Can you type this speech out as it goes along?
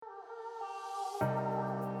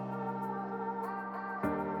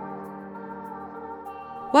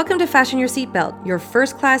Welcome to Fashion Your Seatbelt, your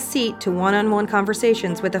first-class seat to one-on-one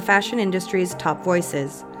conversations with the fashion industry's top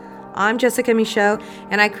voices. I'm Jessica Michaud,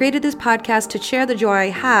 and I created this podcast to share the joy I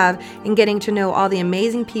have in getting to know all the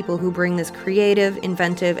amazing people who bring this creative,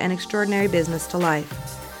 inventive, and extraordinary business to life.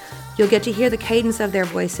 You'll get to hear the cadence of their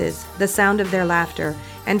voices, the sound of their laughter,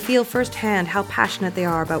 and feel firsthand how passionate they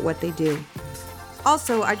are about what they do.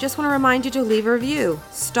 Also, I just want to remind you to leave a review.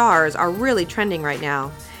 Stars are really trending right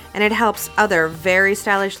now, and it helps other very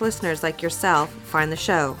stylish listeners like yourself find the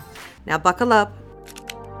show. Now buckle up,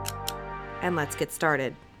 and let's get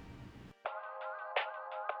started.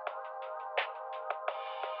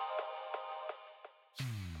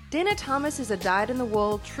 Dana Thomas is a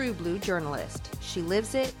dyed-in-the-wool, true blue journalist. She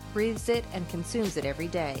lives it, breathes it, and consumes it every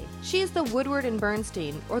day. She is the Woodward and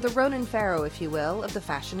Bernstein, or the Ronan Farrow, if you will, of the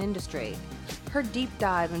fashion industry. Her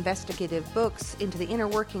deep-dive investigative books into the inner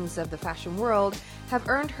workings of the fashion world have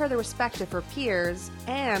earned her the respect of her peers,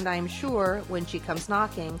 and I'm sure, when she comes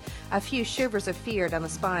knocking, a few shivers of fear down the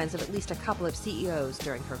spines of at least a couple of CEOs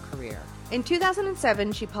during her career. In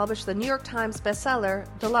 2007, she published the New York Times bestseller,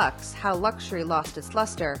 Deluxe: How Luxury Lost Its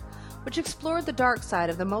Luster, which explored the dark side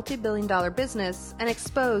of the multi-billion-dollar business and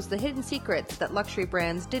exposed the hidden secrets that luxury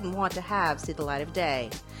brands didn't want to have see the light of day.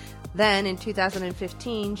 Then, in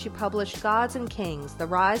 2015, she published Gods and Kings: The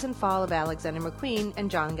Rise and Fall of Alexander McQueen and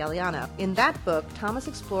John Galliano. In that book, Thomas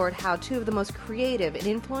explored how two of the most creative and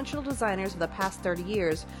influential designers of the past 30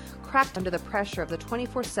 years cracked under the pressure of the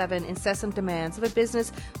 24/7 incessant demands of a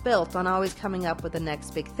business built on always coming up with the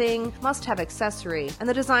next big thing, must-have accessory, and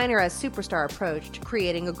the designer as superstar approach to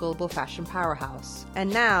creating a global fashion powerhouse. And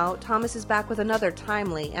now, Thomas is back with another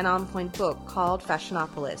timely and on-point book called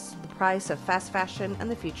Fashionopolis: The Price of Fast Fashion and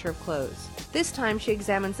the Future of Clothes. This time she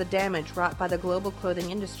examines the damage wrought by the global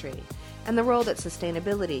clothing industry and the role that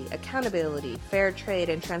sustainability, accountability, fair trade,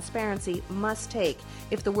 and transparency must take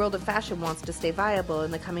if the world of fashion wants to stay viable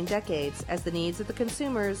in the coming decades as the needs of the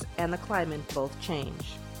consumers and the climate both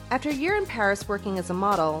change. After a year in Paris working as a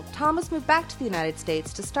model, Thomas moved back to the United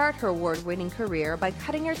States to start her award-winning career by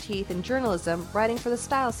cutting her teeth in journalism, writing for the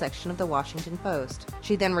style section of the Washington Post.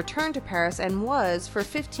 She then returned to Paris and was, for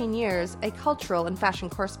 15 years, a cultural and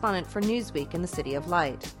fashion correspondent for Newsweek in the City of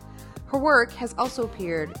Light. Her work has also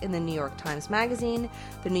appeared in the New York Times Magazine,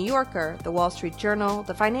 The New Yorker, The Wall Street Journal,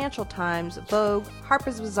 The Financial Times, Vogue,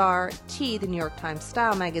 Harper's Bazaar, T, The New York Times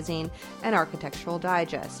Style Magazine, and Architectural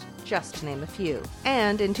Digest, just to name a few.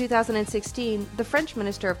 And in 2016, the French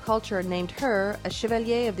Minister of Culture named her a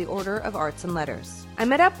Chevalier of the Order of Arts and Letters. I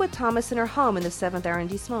met up with Thomas in her home in the 7th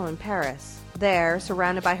arrondissement in Paris. There,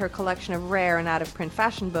 surrounded by her collection of rare and out-of-print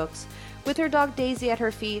fashion books, with her dog Daisy at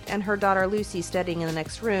her feet and her daughter Lucy studying in the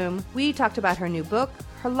next room, we talked about her new book,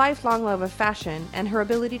 her lifelong love of fashion, and her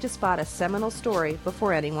ability to spot a seminal story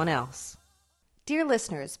before anyone else. Dear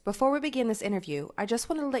listeners, before we begin this interview, I just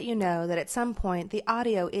wanted to let you know that at some point the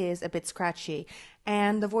audio is a bit scratchy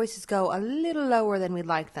and the voices go a little lower than we'd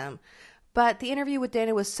like them. But the interview with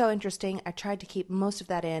Dana was so interesting, I tried to keep most of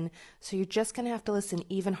that in, so you're just going to have to listen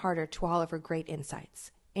even harder to all of her great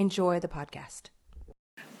insights. Enjoy the podcast.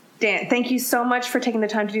 Dan, thank you so much for taking the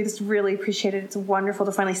time to do this. Really appreciate it. It's wonderful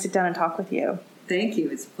to finally sit down and talk with you. Thank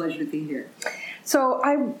you. It's a pleasure to be here. So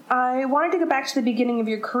I wanted to go back to the beginning of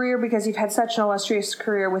your career because you've had such an illustrious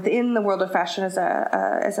career within the world of fashion as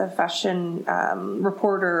a fashion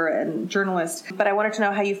reporter and journalist. But I wanted to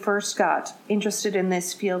know how you first got interested in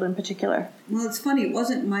this field in particular. Well, it's funny. It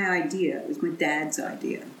wasn't my idea. It was my dad's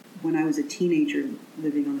idea. When I was a teenager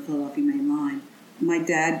living on the Philadelphia Main Line, my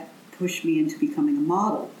dad pushed me into becoming a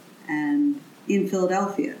model. And in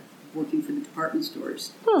Philadelphia, working for the department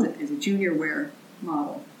stores as a junior wear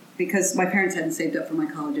model. Because my parents hadn't saved up for my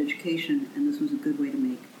college education, and this was a good way to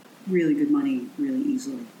make really good money really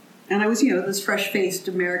easily. And I was, this fresh-faced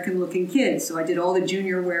American-looking kid, so I did all the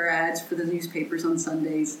junior wear ads for the newspapers on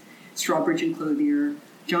Sundays, Strawbridge and Clothier,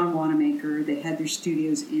 John Wanamaker. They had their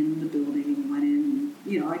studios in the building, and went in,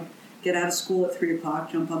 and, I'd get out of school at 3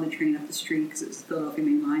 o'clock, jump on the train up the street, because it was the Philadelphia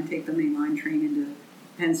Main Line, take the Main Line train into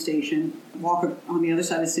Penn Station, walk on the other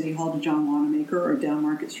side of City Hall to John Wanamaker, or down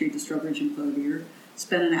Market Street to Strawbridge and Clothier,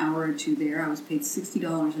 spent an hour or two there. I was paid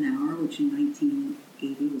 $60 an hour, which in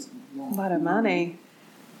 1980 was a lot of money.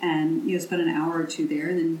 And spent an hour or two there.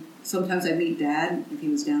 And then sometimes I'd meet Dad if he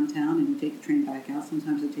was downtown, and we'd take the train back out.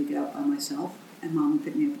 Sometimes I'd take it out by myself, and Mom would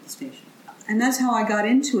pick me up at the station. And that's how I got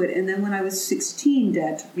into it. And then when I was 16,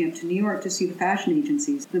 Dad took me up to New York to see the fashion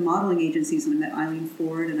agencies, the modeling agencies, and I met Eileen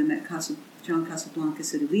Ford, and I met John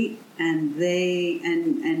Casablancas at Elite,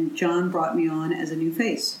 and John brought me on as a new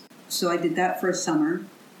face. So I did that for a summer,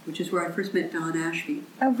 which is where I first met Don Ashby.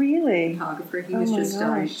 Oh, really? Photographer. He was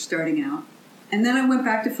just starting out. And then I went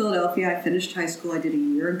back to Philadelphia. I finished high school. I did a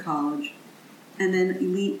year in college. And then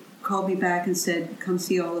Elite called me back and said, come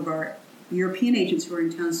see all of our European agents who are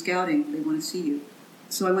in town scouting. They want to see you.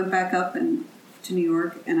 So I went back up to New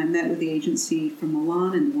York, and I met with the agency from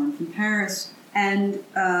Milan and the one from Paris. And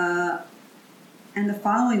the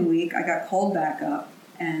following week, I got called back up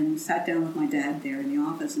and sat down with my dad there in the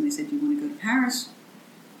office, and they said, do you want to go to Paris?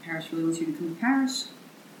 Paris really wants you to come to Paris.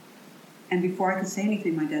 And before I could say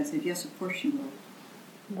anything, my dad said, yes, of course she will.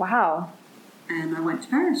 Wow. And I went to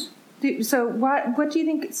Paris. So what do you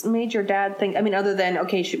think made your dad think, I mean, other than,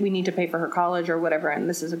 okay, we need to pay for her college or whatever, and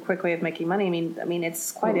this is a quick way of making money. I mean,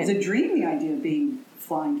 it's quite... Well, it was a dream, the idea of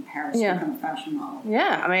flying to Paris to become a fashion model.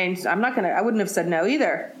 Yeah, I mean, I wouldn't have said no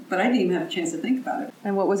either. But I didn't even have a chance to think about it.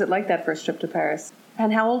 And what was it like, that first trip to Paris?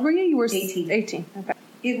 And how old were you? You were 18. 18, okay.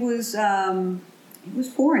 It was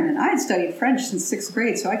foreign, and I had studied French since 6th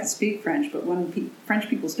grade, so I could speak French, but when French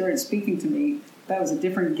people started speaking to me, that was a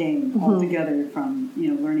different game altogether from,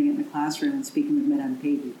 learning it in the classroom and speaking with Madame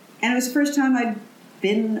Pavey. And it was the first time I'd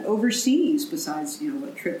been overseas, besides,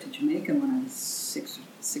 a trip to Jamaica when I was six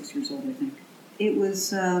years old, I think. It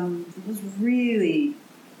was really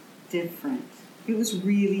different. It was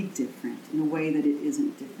really different in a way that it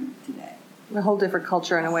isn't different today. A whole different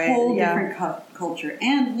culture in a way. A whole different culture.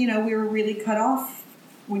 And, we were really cut off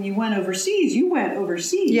when you went overseas. You went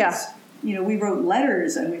overseas. Yeah. We wrote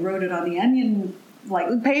letters, and we wrote it on the Onion,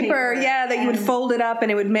 paper. Yeah, that you would fold it up,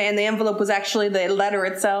 and and the envelope was actually the letter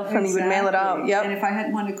itself, and you would mail it out. Yep. And if I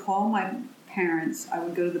had wanted to call my parents, I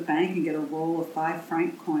would go to the bank and get a roll of 5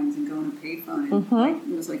 franc coins and go on a payphone.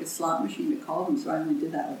 And it was like a slot machine to call them, so I only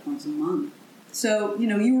did that once a month. So,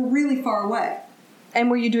 you were really far away. And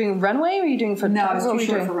were you doing runway, or were you doing photography? No, I was too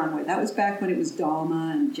short for runway. That was back when it was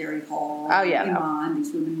Dalma and Jerry Hall. Oh, yeah. And Iman.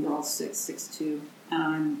 These women were all 6'2", and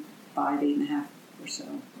I'm 5'8.5" or so.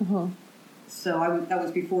 Mm-hmm. So that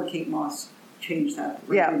was before Kate Moss changed that.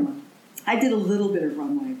 I did a little bit of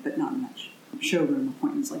runway, but not much. Showroom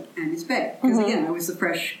appointments like Agnes Bay. Because again, I was the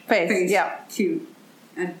fresh face, cute.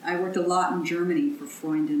 And I worked a lot in Germany for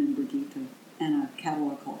Freundin and Brigitte and a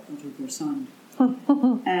catalog called Ultra Versand.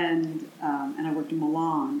 And I worked in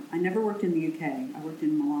Milan. I never worked in the UK. I worked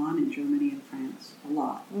in Milan and Germany and France a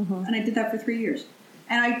lot. And I did that for 3 years.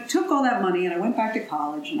 And I took all that money and I went back to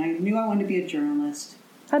college, and I knew I wanted to be a journalist.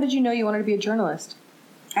 How did you know you wanted to be a journalist?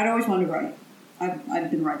 I'd always wanted to write.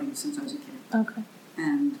 I'd been writing since I was a kid. Okay.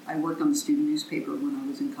 And I worked on the student newspaper when I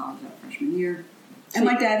was in college that freshman year. And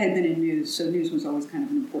my dad had been in news, so news was always kind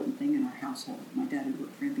of an important thing in our household. My dad had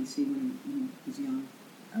worked for NBC when he was young.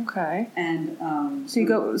 Okay. And so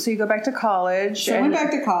you go back to college. So I went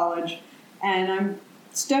back to college, and I'm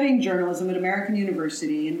studying journalism at American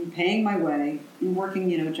University and paying my way and working,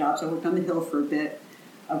 jobs. I worked on the Hill for a bit.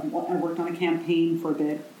 I worked on a campaign for a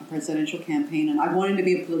bit, a presidential campaign, and I wanted to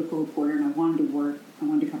be a political reporter, and I wanted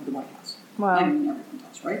to cover the White House. Wow. I mean, everyone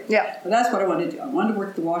does, right? Yeah. But that's what I wanted to do. I wanted to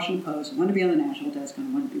work at the Washington Post, I wanted to be on the national desk, and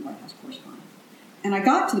I wanted to be White House correspondent. And I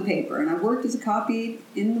got to the paper, and I worked as a copy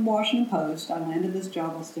in the Washington Post. I landed this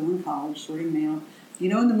job while still in college, sorting mail.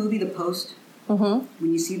 In the movie The Post, when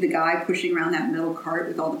you see the guy pushing around that metal cart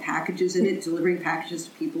with all the packages in it, delivering packages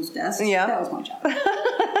to people's desks, that was my job.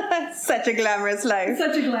 Such a glamorous life.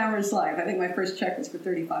 Such a glamorous life. I think my first check was for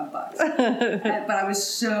 $35. But I was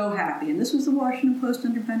so happy. And this was the Washington Post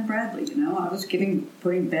under Ben Bradley, I was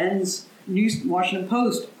putting Ben's Washington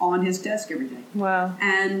Post on his desk every day. Wow.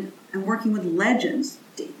 And I'm working with legends,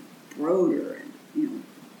 David Broder and,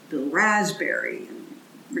 Bill Raspberry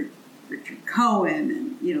and Richard Cohen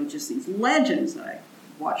and, just these legends that I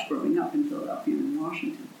watched growing up in Philadelphia and in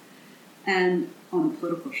Washington. And on the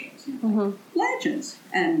political shows, legends.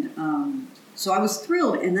 And so I was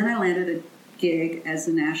thrilled. And then I landed a gig as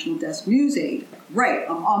the National Desk News Aide. Right,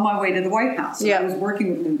 I'm on my way to the White House. I was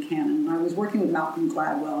working with Lou Cannon, and I was working with Malcolm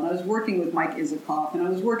Gladwell, and I was working with Mike Isikoff, and I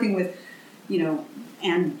was working with,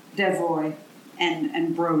 Ann Devroy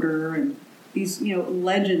and Broder and these,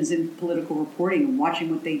 legends in political reporting, and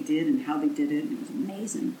watching what they did and how they did it. And it was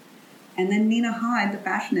amazing. And then Nina Hyde, the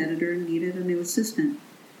fashion editor, needed a new assistant.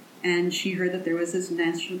 And she heard that there was this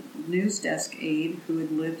national news desk aide who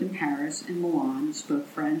had lived in Paris and Milan, spoke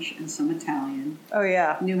French and some Italian. Oh,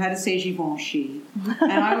 yeah. Knew how to say Givenchy.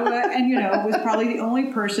 And was probably the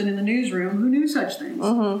only person in the newsroom who knew such things.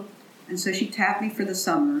 And so she tapped me for the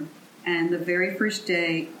summer. And the very first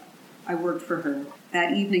day I worked for her,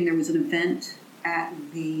 that evening there was an event at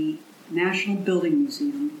the National Building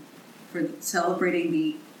Museum for celebrating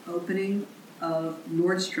the opening of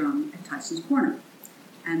Nordstrom at Tyson's Corner.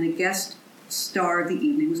 And the guest star of the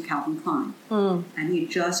evening was Calvin Klein. And he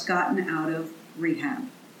had just gotten out of rehab.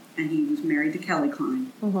 And he was married to Kelly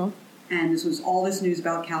Klein. And this was all this news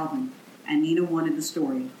about Calvin. And Nina wanted the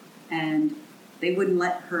story. And they wouldn't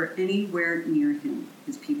let her anywhere near him,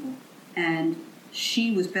 his people. And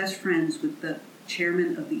she was best friends with the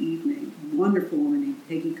chairman of the evening, a wonderful woman named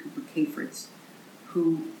Peggy Cooper Cafritz,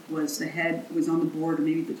 who was on the board, or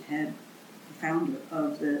maybe the head, the founder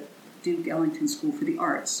of the Duke Ellington School for the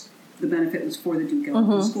Arts. The benefit was for the Duke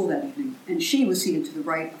Ellington School that evening. And she was seated to the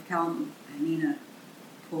right of Calvin. And Nina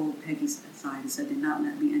pulled Peggy aside and said, "They're not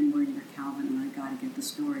let me anywhere near Calvin, and I got to get the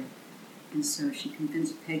story." And so she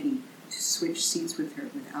convinced Peggy to switch seats with her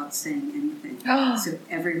without saying anything. So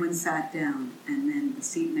everyone sat down, and then the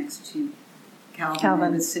seat next to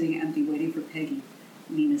Calvin was sitting empty, waiting for Peggy.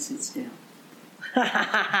 Nina sits down. And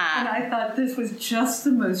I thought this was just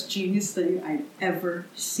the most genius thing I'd ever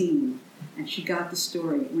seen. And she got the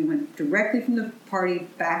story. We went directly from the party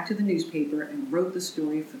back to the newspaper and wrote the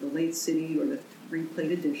story for the late City or the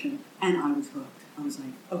replayed edition. And I was hooked. I was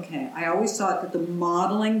like, okay. I always thought that the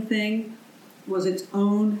modeling thing was its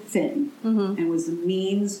own thing and was the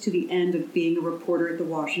means to the end of being a reporter at the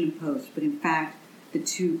Washington Post. But in fact, the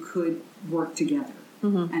two could work together.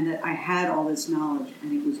 And that I had all this knowledge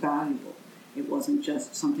and it was valuable. It wasn't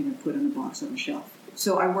just something I put in a box on a shelf.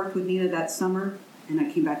 So I worked with Nina that summer, and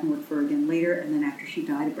I came back and worked for her again later. And then after she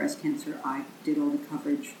died of breast cancer, I did all the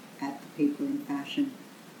coverage at the paper in fashion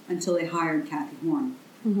until they hired Kathy Horn.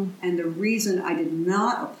 And the reason I did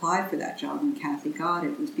not apply for that job when Kathy got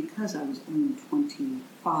it was because I was only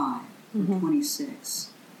 25 or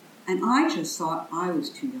 26. And I just thought I was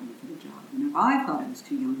too young for the job. And if I thought I was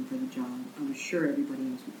too young for the job, I was sure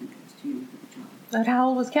everybody else would think I was too young for the job. And how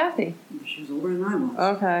old was Kathy? She was older than I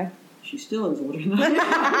was. Okay. She still is older than I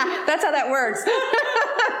am. That's how that works.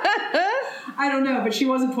 I don't know, but she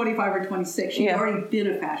wasn't 25 or 26. She'd Yeah. already been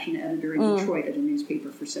a fashion editor in Detroit at a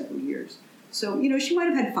newspaper for several years. So, she might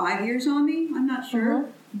have had 5 years on me. I'm not sure.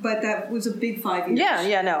 But that was a big 5 years.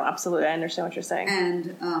 Yeah, no, absolutely. I understand what you're saying.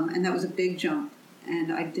 And that was a big jump.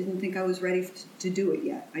 And I didn't think I was ready to do it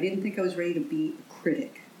yet. I didn't think I was ready to be a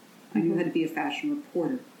critic. I knew how to be a fashion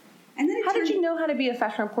reporter. And then how did you know how to be a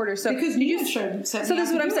fashion reporter? So because Nina set me So this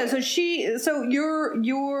is what I'm saying. So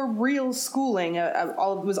your real schooling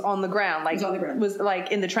all was on the ground, like was on the ground. Was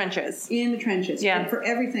like in the trenches. In the trenches. Yeah. And for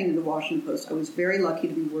everything in the Washington Post, I was very lucky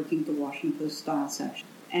to be working at the Washington Post style section,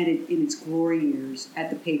 and in its glory years at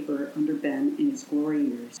the paper under Ben in its glory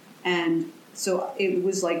years, and so it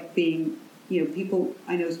was like being, people.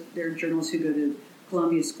 I know there are journalists who go to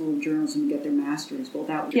Columbia School of Journalism and get their master's. Well,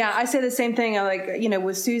 that was I say the same thing. I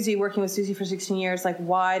with Susie, working with Susie for 16 years, like,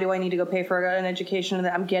 why do I need to go pay for an education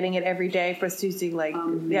that I'm getting it every day for Susie? Like,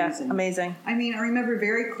 amazing. I mean, I remember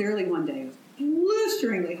very clearly one day, it was a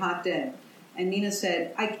blisteringly hot day, and Nina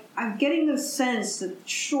said, I'm getting the sense that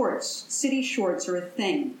city shorts are a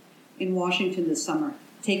thing in Washington this summer.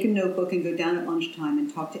 Take a notebook and go down at lunchtime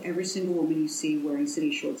and talk to every single woman you see wearing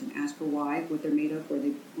city shorts and ask her why, what they're made of,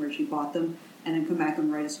 where she bought them, and then come back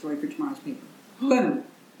and write a story for tomorrow's paper. Boom.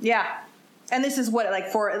 Yeah. And this is what,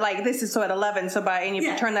 this is so at 11, so and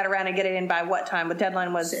you turn that around and get it in by what time? The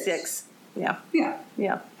deadline was 6. Yeah.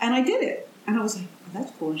 Yeah. And I did it. And I was like, oh,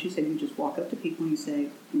 that's cool. And she said, you just walk up to people and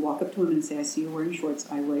you walk up to women and say, I see you're wearing shorts.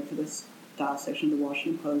 I write for this style section of the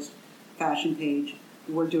Washington Post fashion page.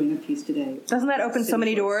 We're doing a piece today. Doesn't that open so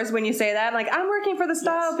many doors when you say that? Like, I'm working for the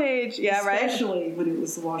style page. Yeah, right? Especially when it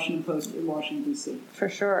was the Washington Post in Washington, D.C. For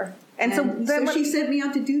sure. And so she sent me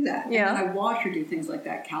out to do that. Yeah. And then I watched her do things like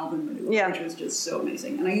that Calvin maneuver, which was just so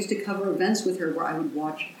amazing. And I used to cover events with her where I would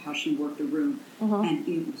watch how she worked a room. And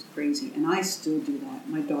it was crazy. And I still do that.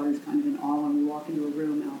 My daughter's kind of in awe when we walk into a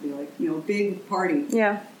room and I'll be like, a big party.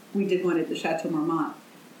 Yeah. We did one at the Chateau Marmont.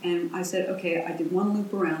 And I said, okay, I did one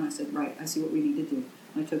loop around. I said, right, I see what we need to do.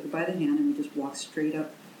 I took her by the hand and we just walked straight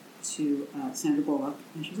up to Sandra Bullock.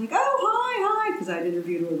 And she was like, oh, hi, because I'd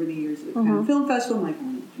interviewed her over the years at the Cannes Film Festival. I'm like, I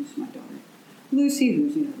want to introduce my daughter, Lucy,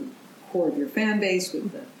 who's, the core of your fan base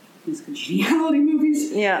with the Miss Congeniality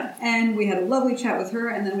movies. Yeah. And we had a lovely chat with her,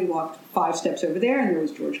 and then we walked 5 steps over there, and there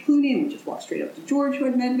was George Clooney, and we just walked straight up to George, who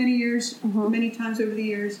I'd met many times over the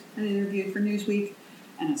years, and interviewed for Newsweek.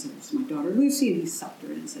 And I said, this is my daughter, Lucy. And he sucked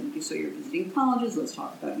her in and said, so you're visiting colleges. Let's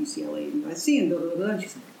talk about UCLA and USC and blah, blah, blah. And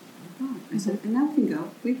she's like, oh, my God. I said, and now we can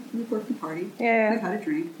go. We've worked the party. Yeah. We've had a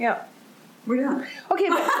drink. Yeah. We're done. Okay,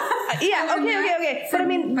 but Yeah, okay. But I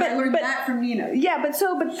mean, I learned that from Nina. Yeah, but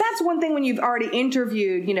that's one thing when you've already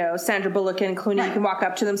interviewed, Sandra Bullock and Clooney, you can walk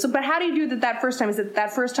up to them. So, but how do you do that first time? Is it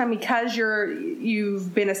that first time because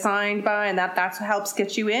you've been assigned by, and that's helps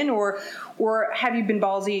get you in, or have you been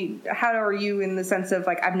ballsy? How are you in the sense of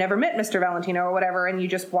like I've never met Mr. Valentino or whatever, and you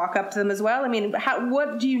just walk up to them as well? I mean,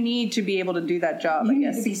 what do you need to be able to do that job? You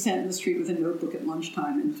need to be sent in the street with a notebook at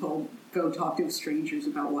lunchtime and told go talk to strangers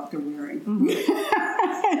about what they're wearing.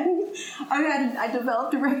 I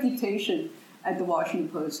developed a reputation at the Washington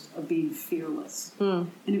Post of being fearless.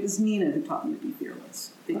 And it was Nina who taught me to be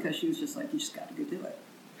fearless because she was just like, you just got to go do it.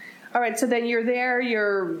 All right, so then you're there.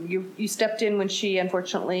 You stepped in when she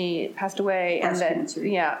unfortunately passed away, Breast cancer.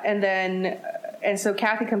 and so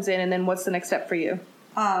Kathy comes in, and then what's the next step for you?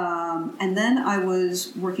 And then I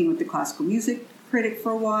was working with the classical music critic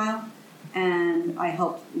for a while, and I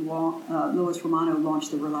helped Lois Romano launch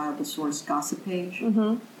the Reliable Source gossip page,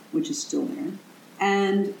 which is still there.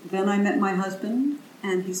 And then I met my husband,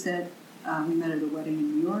 and he said, we met at a wedding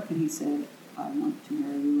in New York, and he said, I want to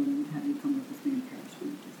marry you and have you come live with me in Paris.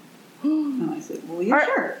 And I said, well, yeah,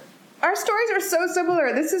 sure. Our stories are so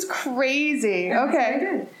similar. This is crazy. And okay.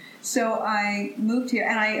 Very good. So I moved here,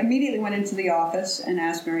 and I immediately went into the office and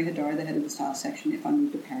asked Mary Hadar, the head of the style section, if I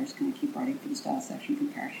moved to Paris, can I keep writing for the style section from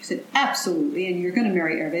Paris? She said, absolutely, and you're going to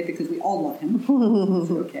marry Hervé because we all love him. I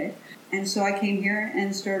said, okay. And so I came here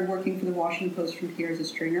and started working for the Washington Post from here as a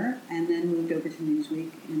stringer, and then moved over to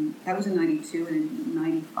Newsweek. And that was in 92, and in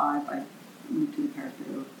 95 I moved to the Paris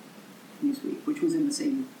bureau Newsweek, which was in the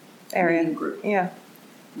same area group. Yeah.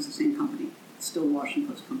 It was the same company, still the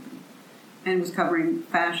Washington Post company. And was covering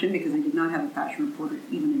fashion because I did not have a fashion reporter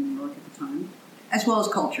even in New York at the time, as well as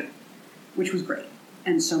culture, which was great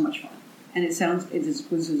and so much fun. And was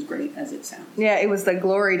as great as it sounds. Yeah, it was the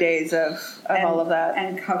glory days of all of that.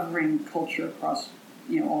 And covering culture across,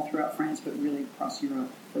 all throughout France, but really across Europe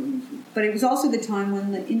for Newsweek. But it was also the time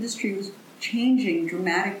when the industry was changing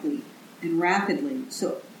dramatically and rapidly.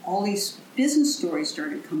 So all these business stories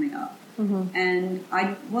started coming up. And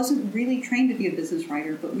I wasn't really trained to be a business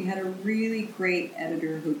writer, but we had a really great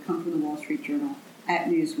editor who had come from the Wall Street Journal at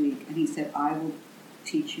Newsweek, and he said, I will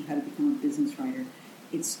teach you how to become a business writer.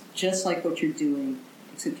 It's just like what you're doing,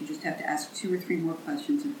 except you just have to ask 2 or 3 more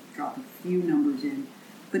questions and drop a few numbers in,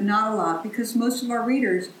 but not a lot, because most of our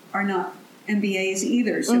readers are not MBAs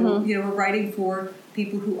either. So, we're writing for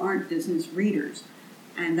people who aren't business readers,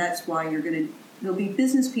 and that's why there'll be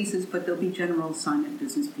business pieces, but there'll be general assignment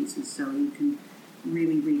business pieces, so you can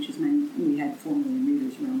really reach as many. We had 4 million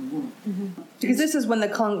readers around the world. Because this is when the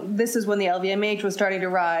LVMH was starting to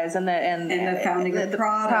rise, and the founding of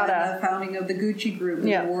Prada, and the founding of the Gucci group,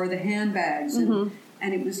 and the war of the handbags, and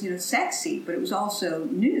it was sexy, but it was also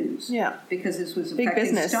news, because this was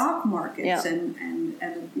affecting stock markets, and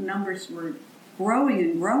the numbers were growing,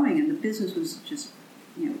 and the business was just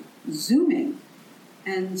zooming,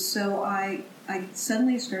 and so I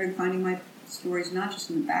suddenly started finding my stories not just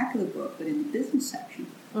in the back of the book, but in the business section.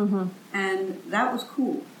 And that was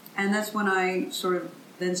cool. And that's when I sort of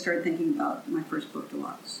then started thinking about my first book,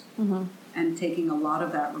 Deluxe, and taking a lot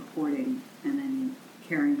of that reporting and then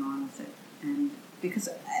carrying on with it. And because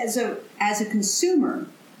as a consumer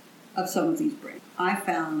of some of these brands, I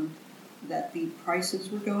found that the prices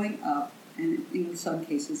were going up, and in some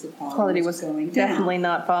cases the quality was going down. Definitely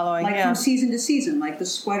not following. Like from season to season, like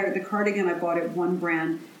the cardigan I bought at one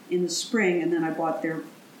brand in the spring, and then I bought their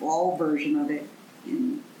fall version of it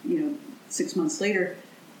in 6 months later.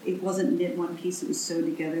 It wasn't knit one piece; it was sewed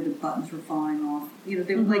together. The buttons were falling off.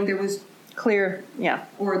 There was clear,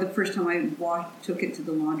 Or the first time I took it to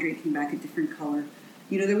the laundry, it came back a different color.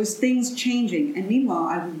 There was things changing, and meanwhile,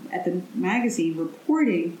 I was at the magazine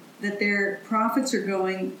reporting that their profits are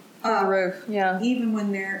going up, the roof, even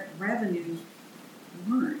when their revenues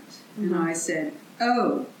weren't. And I said,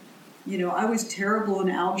 "Oh, I was terrible in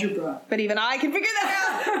algebra, but even I can figure that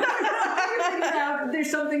out.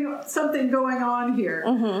 There's something going on here."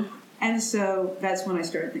 And so that's when I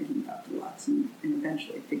started thinking about Deluxe, and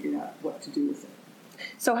eventually figured out what to do with it.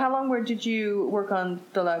 So how long did you work on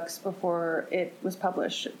Deluxe before it was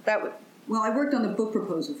published? Well, I worked on the book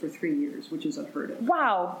proposal for 3 years, which is unheard of.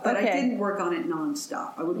 Wow. But I didn't work on it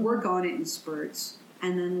nonstop. I would work on it in spurts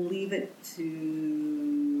and then leave it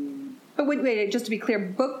to... But wait, just to be clear,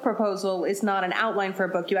 book proposal is not an outline for a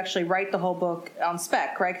book. You actually write the whole book on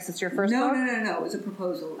spec, right? Because it's your first book? No. It was a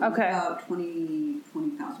proposal. It was about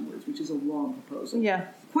 20,000 words, which is a long proposal. Yeah.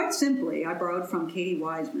 Quite simply, I borrowed from Katie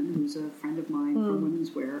Wiseman, who's a friend of mine from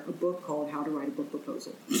Women's Wear, a book called How to Write a Book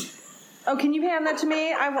Proposal. Oh, can you hand that to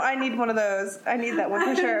me? I need one of those. I need that one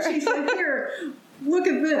for sure. She's like, here, look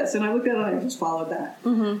at this. And I looked at it and I just followed that.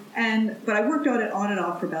 Mm-hmm. But I worked on it on and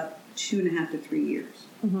off for about 2.5 to 3 years.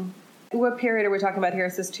 Mm-hmm. What period are we talking about here?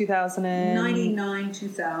 Is this 2000 99,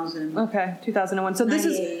 2000. Okay, 2001. So this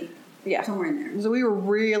is... Yeah. Somewhere in there. So we were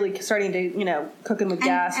really starting to, cooking with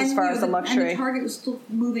gas as far as the luxury. And the target was still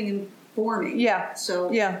moving and forming. Yeah.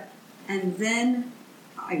 So... Yeah. And then,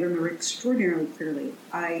 I remember extraordinarily clearly,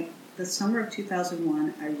 the summer of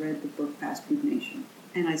 2001, I read the book Fast Food Nation.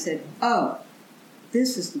 And I said, oh,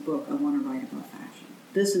 this is the book I want to write about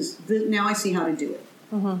fashion. Now I see how to do it.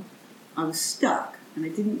 Mm-hmm. I was stuck, and I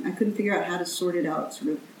couldn't figure out how to sort it out,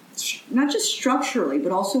 sort of, not just structurally,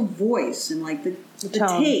 but also voice and like the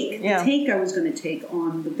take. Yeah. The take I was going to take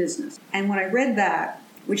on the business. And when I read that,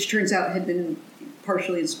 which turns out had been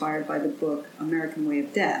partially inspired by the book American Way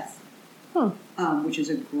of Death, which is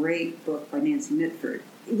a great book by Nancy Mitford.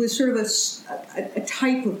 It was sort of a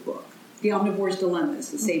type of book. The Omnivore's Dilemma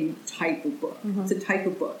is the same type of book. Mm-hmm. It's a type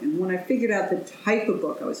of book. And when I figured out the type of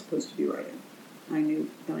book I was supposed to be writing, then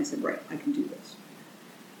I said, right, I can do this.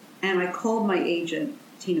 And I called my agent,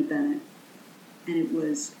 Tina Bennett, and it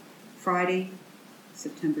was Friday,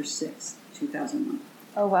 September 6th, 2001.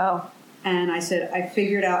 Oh, wow. And I said, I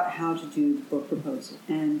figured out how to do the book proposal,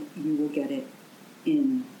 and you will get it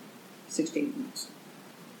in 6 to 8 months.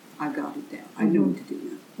 I've got it down. I know what to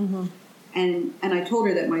do now. Mm-hmm. And I told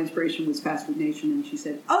her that my inspiration was Fast Food Nation, and she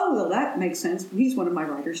said, oh, well, that makes sense. He's one of my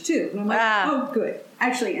writers, too. And I'm like, oh, good.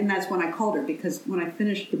 Actually, and that's when I called her, because when I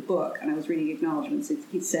finished the book and I was reading acknowledgments,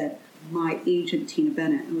 he said, my agent, Tina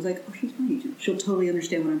Bennett. And I was like, oh, she's my agent. She'll totally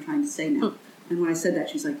understand what I'm trying to say now. And when I said that,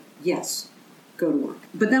 she's like, yes, go to work.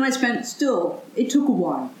 But then it took a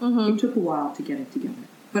while. Mm-hmm. It took a while to get it together.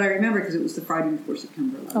 But I remember because it was the Friday before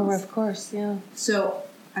September 11th. Oh, of course, yeah. So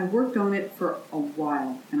I worked on it for a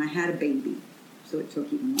while, and I had a baby, so it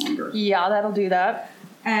took even longer. Yeah, that'll do that.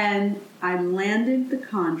 And I landed the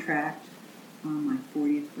contract on my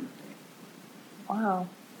 40th birthday. Wow.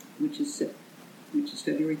 Which is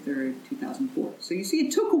February 3rd, 2004. So you see,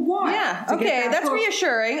 it took a while. Yeah, okay, that's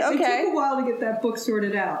reassuring. Okay. It took a while to get that book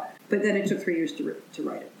sorted out, but then it took 3 years to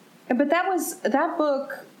write it. But that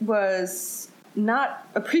book was not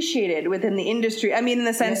appreciated within the industry. I mean, in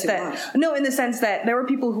the sense in the sense that there were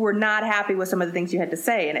people who were not happy with some of the things you had to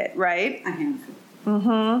say in it, right? A handful.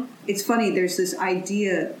 Mm-hmm. It's funny, there's this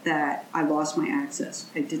idea that I lost my access.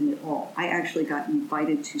 I didn't at all. I actually got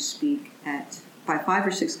invited to speak by 5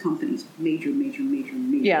 or 6 companies, major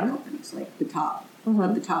companies, like the top.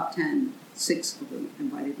 Of the top 10, 6 of them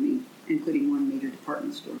invited me, including one major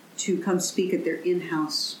department store, to come speak at their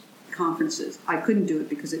in-house conferences. I couldn't do it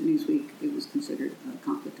because at Newsweek it was considered a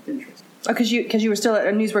conflict of interest. Oh, because you were still at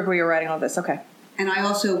Newsweek where you were writing all this. Okay. And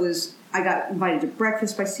I got invited to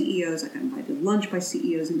breakfast by CEOs. I got invited to lunch by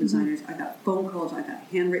CEOs and designers. I got phone calls. I got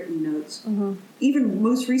handwritten notes. Mm-hmm. Even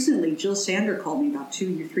most recently, Jill Sander called me about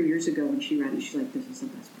 2 or 3 years ago when she read it. She's like, "This is the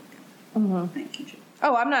best book ever." Mm-hmm. Thank you, Jill.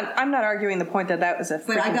 Oh, I'm not arguing the point that was a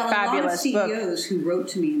freaking fabulous book. But I got a lot of CEOs who wrote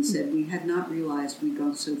to me and said, "We had not realized we'd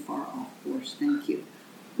gone so far off course. Thank you."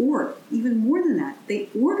 Or even more than that, they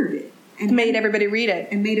ordered it and made everybody read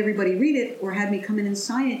it, or had me come in and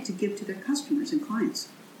sign it to give to their customers and clients,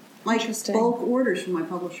 like bulk orders from my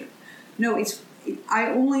publisher. No, I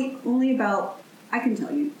can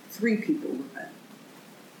tell you 3 people were bent.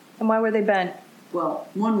 And why were they bent? Well,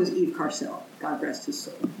 one was Eve Carcel, God rest his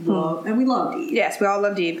soul, and we loved Eve. Yes, we all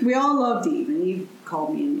loved Eve. We all loved Eve, and Eve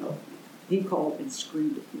called me and yelled at me. He called and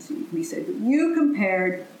screamed at me. And he said, "You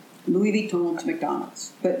compared Louis Vuitton to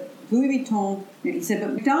McDonald's. But Louis Vuitton," he said,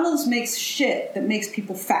 "but McDonald's makes shit that makes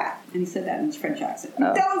people fat." And he said that in his French accent. Oh.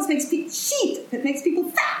 "McDonald's makes shit that makes people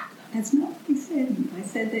fat." That's not what he said. I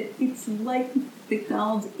said that it's like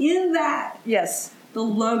McDonald's in that. Yes. The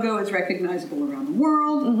logo is recognizable around the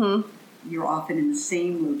world. Mm-hmm. You're often in the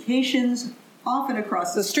same locations, often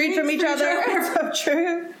across the street from each other. So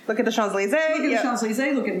true. Look at the Champs-Élysées. Look at the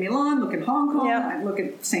Champs-Élysées. Look at Milan. Look at Hong Kong. Yep. Look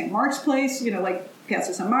at St. Mark's Place. Like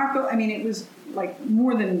Piazza San Marco. I mean, it was like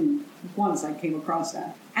more than once I came across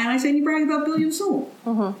that. And I said, "You brag about Billion Soul."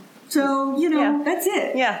 Mm-hmm. So, that's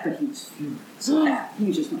it. Yeah. But he was furious.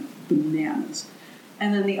 He just went bananas.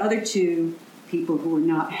 And then the other 2 people who were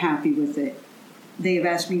not happy with it, they have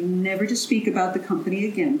asked me never to speak about the company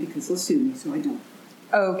again because they'll sue me, so I don't.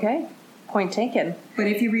 Okay. Point taken. But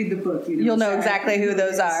if you read the book, you'll know exactly who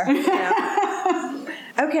those are. Yeah.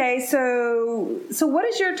 Okay, so what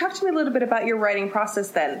is talk to me a little bit about your writing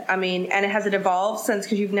process then? I mean, and has it evolved since,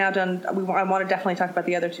 because you've now done, I want to definitely talk about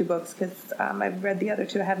the other two books, because I've read the other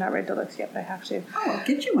two. I have not read Deluxe yet, but I have to. Oh, I'll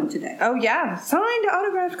get you one today. Oh, yeah. Signed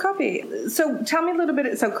autographed copy. So tell me a little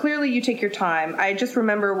bit. So clearly you take your time. I just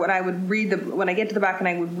remember when I would when I get to the back and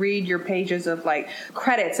I would read your pages of like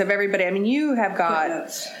credits of everybody. I mean, you have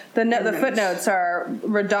got Footnotes. The footnotes are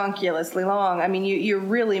redonkulously long. I mean, you're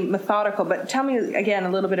really methodical. But tell me again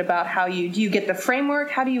a little bit about how do you get the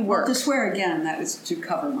framework? How do you work? Well, to swear again, that was to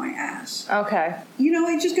cover my ass. Okay. You know,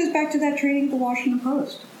 it just goes back to that training at the Washington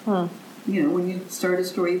Post. You know, when you start a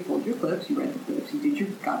story, you pulled your clips, you read the clips, you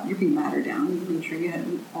got your B matter down, you made sure you had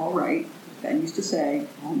it all right. Ben used to say,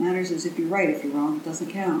 all that matters is if you're right. If you're wrong, it doesn't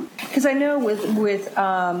count. Because I know with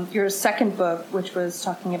your second book, which was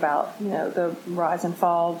talking about, you know, the rise and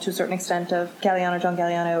fall to a certain extent of John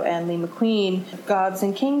Galliano and Lee McQueen, Gods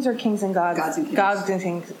and Kings or Kings and Gods? Gods and Kings.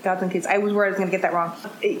 Gods and Kings. I was worried I was going to get that wrong.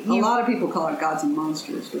 A lot of people call it Gods and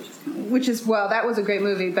Monsters, which is kind of... Which is, well, that was a great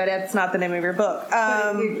movie, but it's not the name of your book.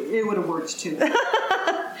 But it would have worked too.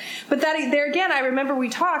 But there again, I remember we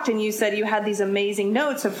talked, and you said you had these amazing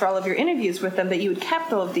notes for all of your interviews with them that you had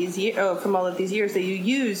kept all of these from all of these years that you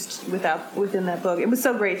used within that book. It was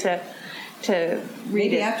so great to read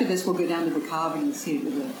Maybe it. after this, we'll go down to the Cave and see it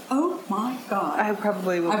with a, oh my God. I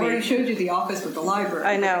probably will. I've already showed you the office with the library.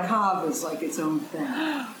 I know. The Cave is like its own thing.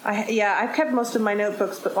 I've kept most of my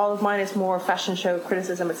notebooks, but all of mine is more fashion show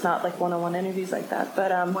criticism. It's not like one-on-one interviews like that.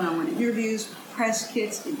 But one-on-one interviews, press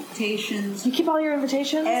kits, invitations. You keep all your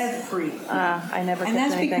invitations? Everything. I never kept And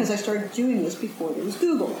that's anything. because I started doing this before there was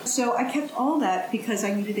Google. So I kept all that because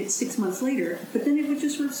I needed it 6 months later, but then it would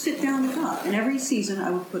just sort of sit down the top. And every season I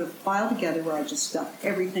would put a file together where I just stuck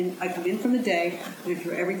everything. I come in from the day, and I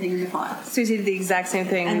threw everything in the file. Susie did the exact same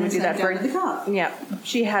thing. And we would do that down to the top. Yeah,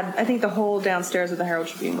 she had. I think the whole downstairs of the Herald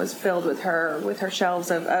Tribune was filled with her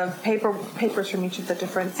shelves of papers from each of the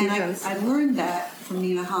different seasons. And I learned that from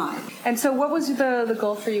Nina Hyde. And so, what was the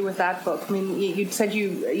goal for you with that book? I mean, you said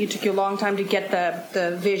you took you a long time to get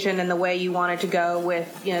the vision and the way you wanted to go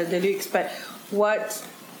with Deluxe, but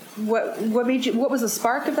what made you? What was the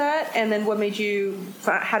spark of that? And then what made you?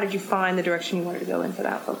 How did you find the direction you wanted to go in for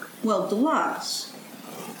that book? Well, Deluxe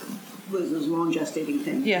was a long gestating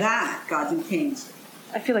thing. Yeah. That Gods and Kings.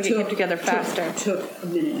 I feel like it came together faster. Took a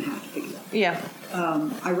minute and a half to figure out. Yeah.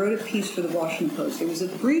 I wrote a piece for the Washington Post. There was a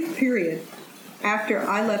brief period after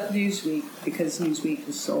I left Newsweek, because Newsweek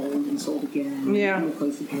was sold and sold again. Yeah. And we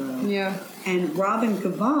closed the bureau. Yeah. And Robin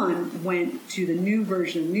Gavon went to the new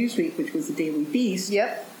version of Newsweek, which was the Daily Beast.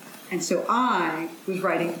 Yep. And so I was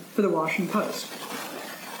writing for the Washington Post,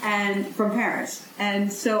 and from Paris.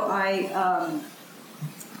 And so I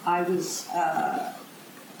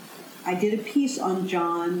did a piece on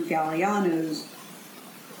John Galliano's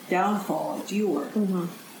downfall at Dior. Mm-hmm.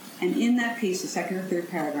 And in that piece, the second or third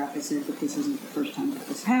paragraph, I said that this isn't the first time that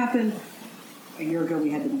this happened. A year ago,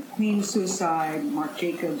 we had the McQueen suicide. Marc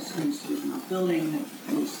Jacobs, who's in our building,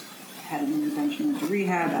 had an intervention, went to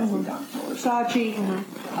rehab. That's the Dr. Versace.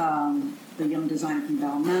 Mm-hmm. The young designer from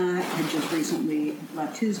Balmain had just recently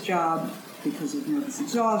left his job because of nervous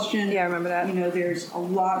exhaustion. Yeah, I remember that. You know, there's a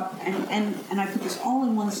lot, and I put this all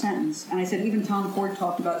in one sentence. And I said, even Tom Ford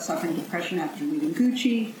talked about suffering depression after leaving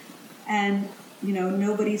Gucci. And,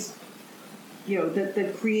 nobody's,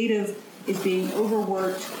 the creative is being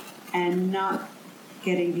overworked and not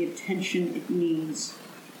getting the attention it needs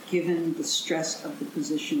given the stress of the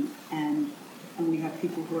position. And we have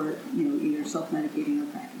people who are, either self-medicating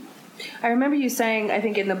or cracking up. I remember you saying, I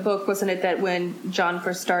think in the book, wasn't it, that when John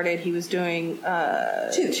first started, he was doing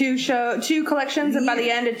two collections, and by the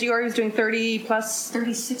end at Dior, he was doing 30 plus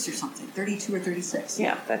 36 or something, 32 or 36.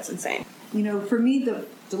 Yeah, that's insane. For me, the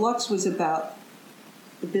Deluxe was about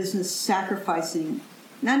the business sacrificing,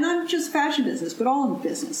 not just fashion business, but all in the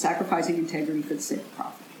business, sacrificing integrity for the sake of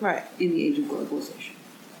profit. Right. In the age of globalization.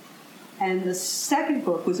 And the second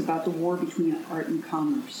book was about the war between art and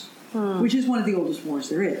commerce. Which is one of the oldest wars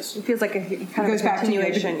there is. It feels like a kind of a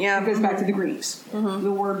continuation. It goes back to the Greeks. Mm-hmm.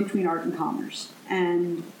 The war between art and commerce,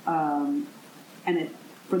 and it,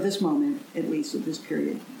 for this moment, at least at this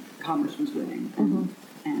period, commerce was winning,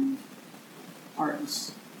 and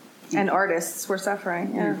artists were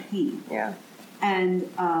suffering. Yeah. In pain. Yeah. And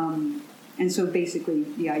so basically,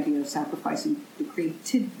 the idea of sacrificing the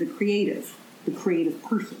creative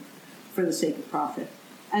person for the sake of profit.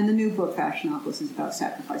 And the new book, Fashionopolis, is about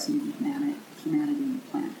sacrificing humanity and the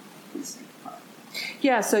planet for the sake of profit.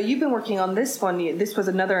 Yeah, so you've been working on this one. This was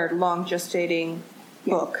another long gestating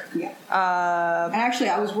book. Yeah. And actually,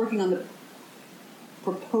 I was working on the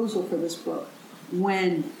proposal for this book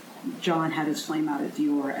when John had his flame out at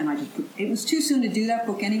Dior, and it was too soon to do that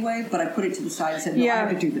book anyway, but I put it to the side and said, no, I have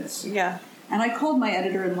to do this. Yeah. And I called my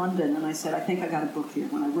editor in London, and I said, I think I got a book here.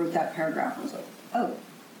 When I wrote that paragraph, I was like, oh,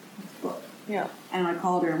 it's a book. Yeah. And I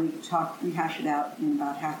called her, and we hashed it out in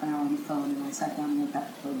about half an hour on the phone, and I sat down and wrote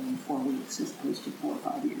that proposal in 4 weeks as opposed to 4 or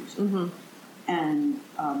 5 years. Mm-hmm. And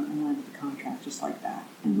landed the contract just like that,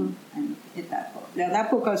 and hit that book. Now,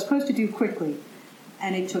 that book I was supposed to do quickly,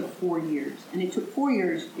 and it took 4 years. And it took 4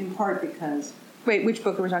 years in part because... Wait, which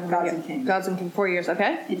book are we talking about? Gods and Kings. Gods and Kings, 4 years,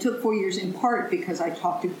 okay. It took 4 years in part because I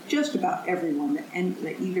talked to just about everyone that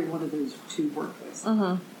either one of those two worked with.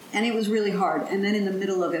 Mm-hmm. And it was really hard. And then in the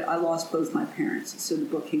middle of it, I lost both my parents. So the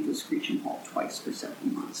book came to a screeching halt twice for 7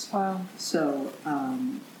 months. Wow. So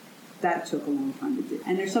that took a long time to do.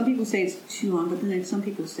 And there's some people say it's too long, but then there's some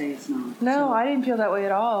people say it's not. No, so, I didn't feel that way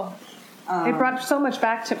at all. It brought so much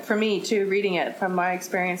back for me, too, reading it from my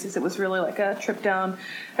experiences. It was really like a trip down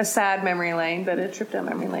a sad memory lane, but a trip down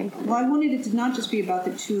memory lane. Well, I wanted it to not just be about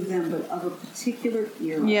the two of them, but of a particular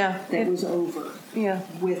era that was over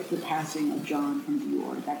with the passing of John from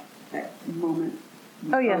Dior. That moment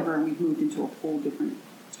was over, and we've moved into a whole different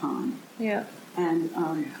time. Yeah. And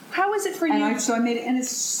how is it for you? And so I made it, and it's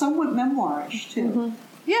somewhat memoirish, too. Mm-hmm.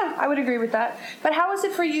 Yeah, I would agree with that. But how is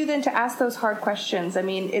it for you then to ask those hard questions? I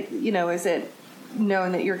mean, is it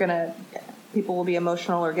knowing that people will be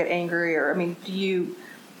emotional or get angry, or, I mean, do you,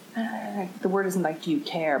 the word isn't like, do you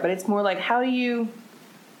care, but it's more like, how do you,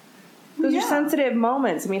 those are sensitive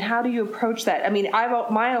moments. I mean, how do you approach that? I mean,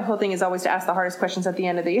 my whole thing is always to ask the hardest questions at the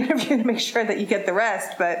end of the interview to make sure that you get the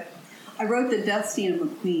rest, but. I wrote the death scene of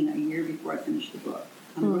McQueen a year before I finished the book.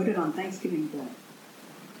 And I wrote it on Thanksgiving Day.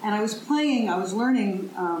 And I was learning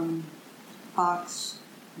Bach's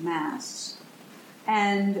Mass,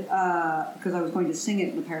 and because I was going to sing it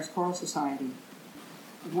in the Paris Choral Society.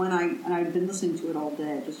 I'd been listening to it all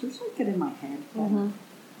day, just sort of get in my head. Mm-hmm.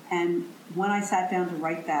 And when I sat down to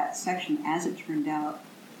write that section, as it turned out,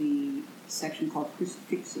 the section called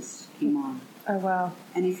Crucifixus came on. Oh, wow.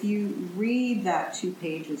 And if you read that 2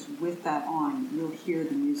 pages with that on, you'll hear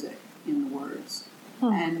the music in the words.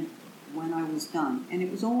 And when I was done, and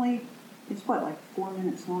it's like 4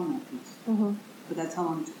 minutes long, that piece. Mm-hmm. But that's how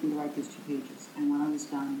long it took me to write those 2 pages. And when I was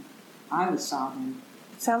done, I was sobbing.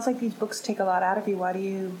 It sounds like these books take a lot out of you. Why do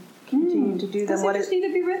you continue to do them? Because they just need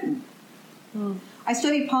to be written. I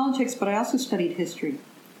studied politics, but I also studied history.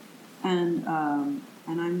 And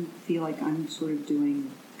I feel like I'm sort of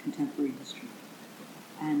doing contemporary history.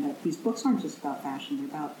 And these books aren't just about fashion. They're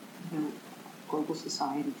about global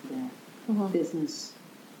society today. Mm-hmm. Business,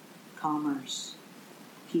 commerce,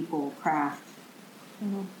 people, craft,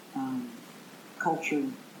 culture,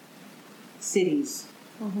 cities,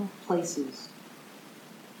 places.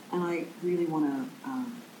 And I really want to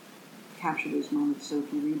capture those moments, so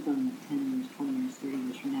if you read them 10 years, 20 years, 30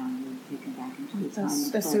 years from now, you're taken back into the time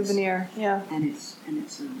and place. A souvenir, yeah. And it's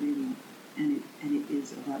a really, and it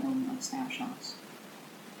is of that moment like snapshots.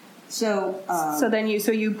 So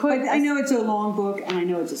you put. But I know it's a long book, and I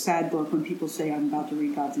know it's a sad book. When people say I'm about to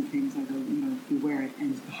read Gods and Kings, I go, beware, it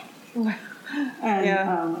ends bad.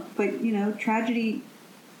 And but tragedy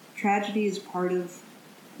is part of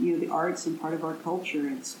the arts and part of our culture.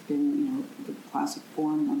 It's been the classic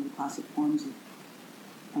form, one of the classic forms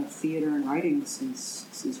of theater and writing since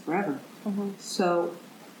forever. Mm-hmm. So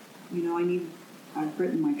I've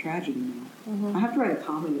written my tragedy now. Mm-hmm. I have to write a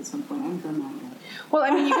comedy at some point. I haven't done that yet. Well, I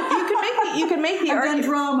mean, you could make the argument.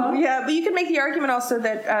 Drama. Yeah, but you could make the argument also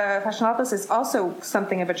that Fashionopolis is also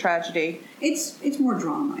something of a tragedy. It's more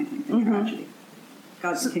drama, I think, than tragedy.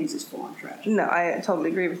 Gods and Kings is full on tragedy. No, I totally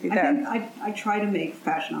agree with you there. I think I try to make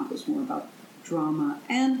Fashionopolis more about drama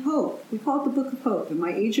and hope. We call it the Book of Hope, and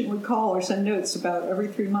my agent would call or send notes about every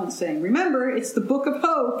 3 months saying, "Remember, it's the Book of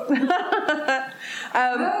Hope."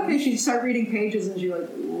 Okay, she'd start reading pages, and she'd like,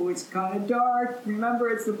 "Oh, it's kind of dark. Remember,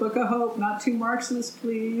 it's the Book of Hope. Not too Marxist,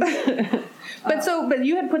 please." But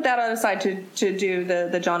you had put that on aside to do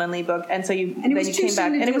the John and Lee book, and so you came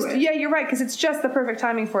back, and it was you're right, because it's just the perfect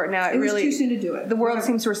timing for it now. It was too soon to do it. The world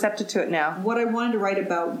seems receptive to it now. What I wanted to write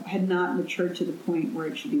about had not matured to the point where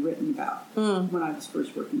it should be written about when I was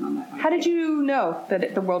first working on that idea. How did you know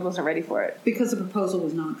that the world wasn't ready for it? Because the proposal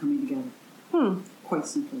was not coming together. Quite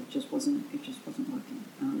simply, it just wasn't working.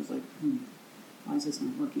 And I was like, why is this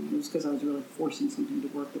not working? It was because I was really forcing something to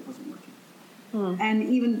work that wasn't working. And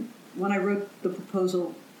even when I wrote the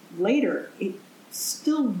proposal later, it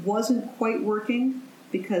still wasn't quite working,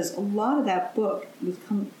 because a lot of that book was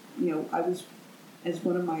I was, as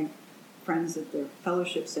one of my friends at the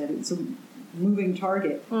fellowship said, it's moving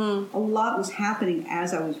target. A lot was happening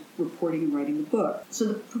as I was reporting and writing the book. So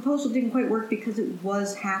the proposal didn't quite work because it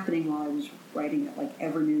was happening while I was writing it. Like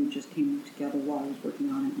Evernew just came together while I was working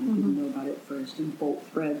on it, and I didn't know about it first. And Bolt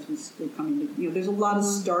Threads was still coming to, there's a lot of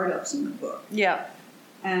startups in the book. Yeah.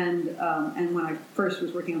 And when I first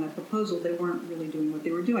was working on that proposal, they weren't really doing what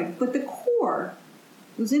they were doing. But the core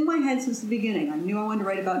was in my head since the beginning. I knew I wanted to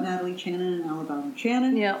write about Natalie Channon and Alabama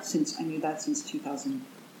Channon. Yeah. Since I knew that since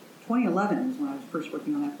 2011 was when I was first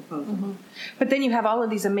working on that proposal. But then you have all of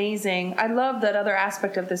these amazing, I love that other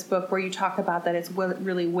aspect of this book where you talk about that it's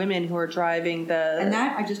really women who are driving the... And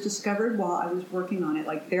that I just discovered while I was working on it.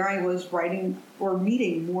 Like there I was writing or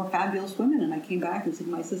meeting more fabulous women, and I came back and said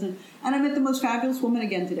to my assistant, and I met the most fabulous woman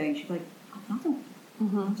again today. And she's like, another one.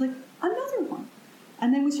 I was like, another one.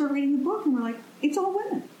 And then we started reading the book and we're like, it's all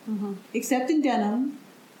women. Except in denim,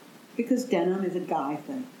 because denim is a guy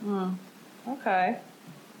thing. Okay.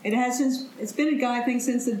 It's been a guy thing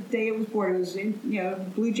since the day it was born. It was,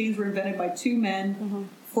 blue jeans were invented by two men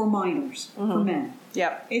for minors, for men.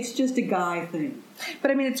 Yep. It's just a guy thing.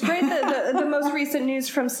 But I mean, it's great that the most recent news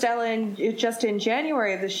from Stella just in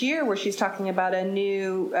January of this year, where she's talking about a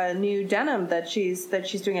new denim that she's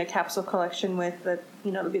doing a capsule collection with. That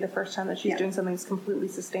it'll be the first time that she's doing something that's completely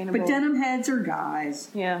sustainable. But denim heads are guys.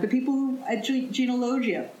 Yeah. The people who at Gina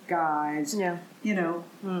Logia, guys. Yeah.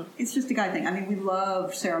 It's just a guy thing. I mean, we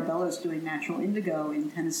love Sarah Bellis doing natural indigo in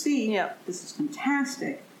Tennessee. Yeah. This is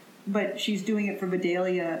fantastic. But she's doing it for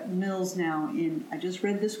Vidalia Mills now I just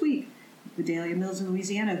read this week, Vidalia Mills in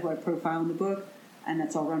Louisiana, who I profile in the book, and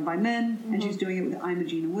that's all run by men. And she's doing it with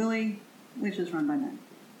Imogene Willie, which is run by men.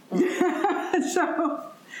 So,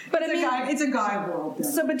 but it's a guy world.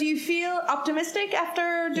 Then. So, but do you feel optimistic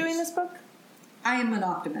after doing this book? I am an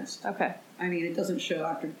optimist. Okay. I mean, it doesn't show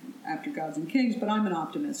after Gods and Kings, but I'm an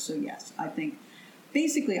optimist. So yes, I think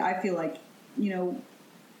basically I feel like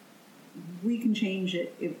we can change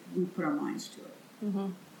it if we put our minds to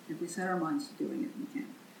it. If we set our minds to doing it, we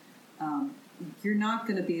can. You're not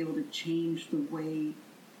going to be able to change the way.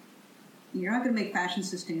 You're not going to make fashion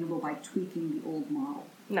sustainable by tweaking the old model.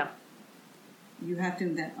 No. You have to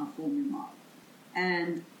invent a whole new model.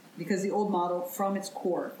 And because the old model, from its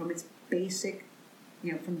core, from its basic,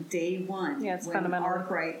 from day one, it's when fundamental.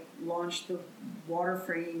 Arkwright launched the water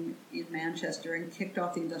frame in Manchester and kicked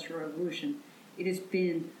off the Industrial Revolution, it has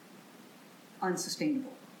been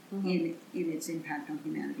unsustainable in its impact on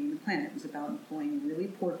humanity and the planet. It was about employing really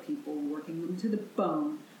poor people, working them to the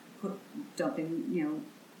bone, dumping,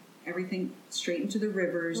 everything straight into the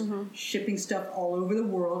rivers, shipping stuff all over the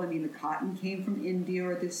world. I mean, the cotton came from India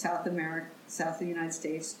or the South of the United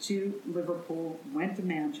States to Liverpool, went to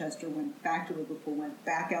Manchester, went back to Liverpool, went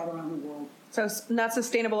back out around the world. So not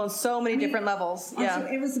sustainable on so many different levels. Yeah.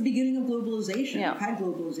 It was the beginning of globalization. Yeah. We've had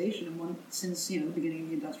globalization since the beginning of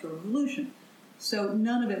the Industrial Revolution. So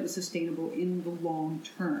none of it was sustainable in the long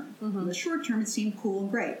term. In the short term, it seemed cool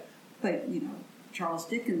and great. But, Charles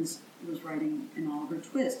Dickens was writing in Oliver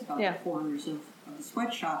Twist about the horrors of the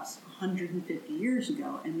sweatshops 150 years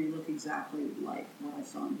ago, and they look exactly like what I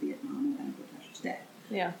saw in Vietnam and Bangladesh's day.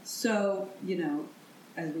 Yeah. So,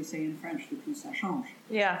 as we say in French, le plus ça change.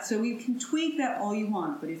 Yeah. So you can tweak that all you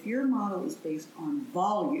want, but if your model is based on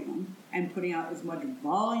volume and putting out as much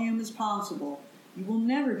volume as possible, you will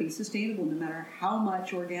never be sustainable, no matter how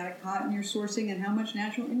much organic cotton you're sourcing and how much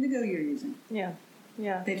natural indigo you're using. Yeah.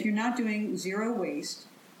 Yeah. That if you're not doing zero waste,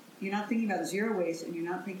 you're not thinking about zero waste, and you're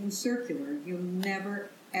not thinking circular, you'll never,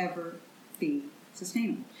 ever be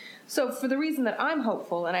sustainable. So for the reason that I'm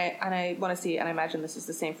hopeful, and I want to see, and I imagine this is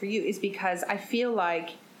the same for you, is because I feel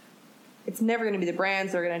like it's never going to be the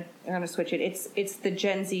brands that are going to switch it. It's the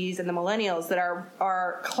Gen Zs and the millennials that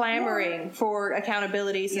are clamoring for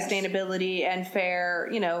accountability, sustainability, and fair.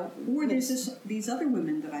 Or there's these other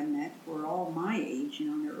women that I met who are all my age,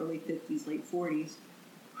 in their early 50s, late 40s,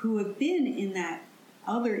 who have been in that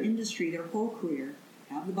other industry their whole career,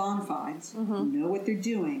 have the bona fides, know what they're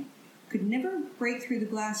doing, could never break through the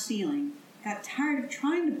glass ceiling, got tired of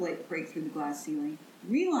trying to break through the glass ceiling,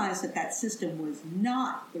 realized that system was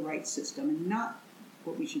not the right system and not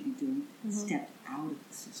what we should be doing, stepped out of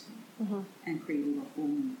the system and created a whole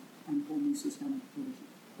new system.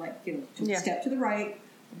 Step to the right,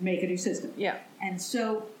 make a new system. Yeah. And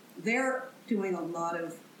so they're doing a lot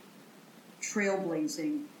of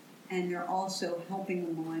trailblazing, and they're also helping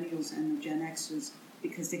the millennials and the Gen Xers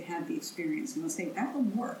because they have the experience, and they'll say, that will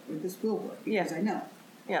work, or this will work, because I know.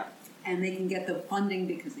 Yeah. And they can get the funding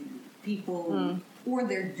because they know the people, or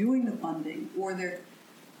they're doing the funding, or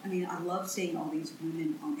I love seeing all these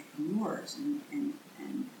women entrepreneurs and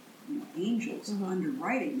angels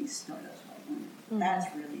underwriting these startups by women. That's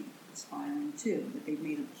really inspiring too, that they've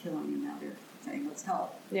made a killing and now they're saying, let's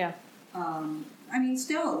help. Yeah. I mean,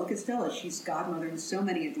 Stella, look at Stella. She's godmother in so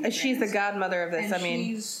many of these She's bands. the godmother of this. And I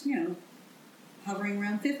mean, she's, hovering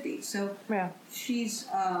around 50. So yeah. she's,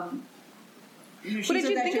 she's What did you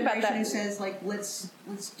of that think about generation that? who says, like, let's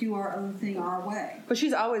do our own thing our way. But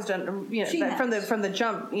she's always done, She that has. from the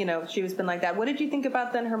jump, she's been like that. What did you think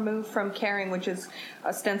about then her move from Caring, which is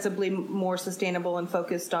ostensibly more sustainable and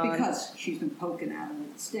focused on? Because she's been poking at him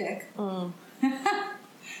with a stick.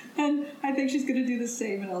 And I think she's going to do the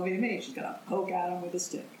same in LVMH. She's going to poke at him with a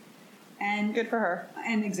stick. And Good for her.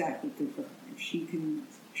 And exactly, good for her. If she can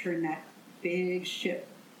turn that big ship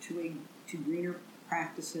to greener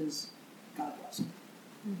practices, God bless her.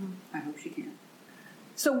 Mm-hmm. I hope she can.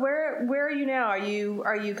 So where are you now? Are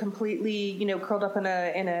you completely curled up in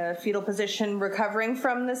a fetal position, recovering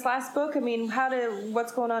from this last book? I mean,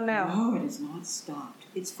 what's going on now? No, it has not stopped.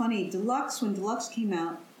 It's funny. When Deluxe came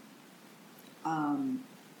out,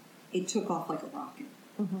 it took off like a rocket.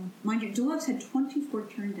 Mm-hmm. Mind you, Deluxe had 24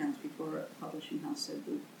 turndowns before a publishing house said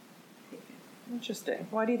we'd take it. Interesting.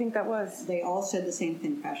 Why do you think that was? They all said the same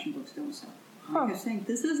thing: fashion books don't sell. I kept saying,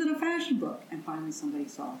 this isn't a fashion book. And finally somebody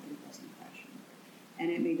saw that it wasn't a fashion book. And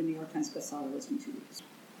it made the New York Times bestseller list in 2 weeks.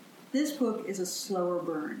 This book is a slower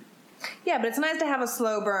burn. Yeah, but it's nice to have a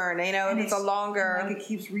slow burn, if it's a longer... Like it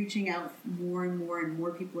keeps reaching out more and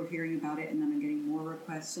more people are hearing about it, and then I'm getting more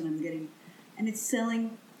requests, and it's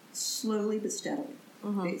selling slowly but steadily.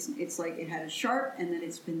 Mm-hmm. It's like it had a sharp, and then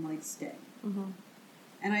it's been like steady. Mm-hmm.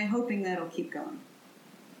 And I'm hoping that'll keep going.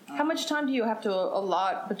 How much time do you have to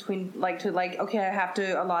allot between, I have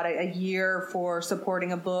to allot a year for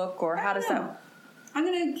supporting a book, or how does that... I'm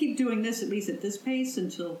going to keep doing this, at least at this pace,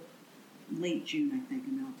 until late June, I think,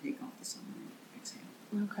 and then I'll take off the summer exam.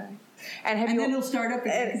 Okay. And then it'll start up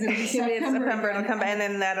again, because it'll be September. It'll come back, and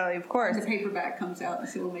then that'll, of course. The paperback comes out, and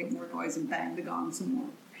so it'll make more noise and bang the gong some more.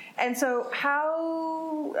 And so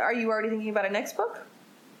how... Are you already thinking about a next book?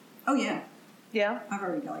 Oh, yeah. Yeah? I've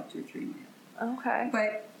already got like 2 or 3 in my head. Okay.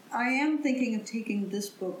 But I am thinking of taking this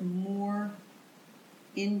book more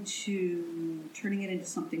into turning it into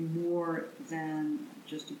something more than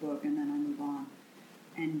just a book, and then I move on,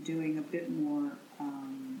 and doing a bit more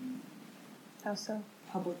how so?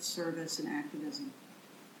 Public service and activism.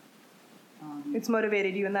 It's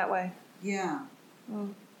motivated you in that way? Yeah.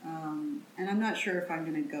 And I'm not sure if I'm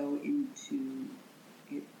going to go into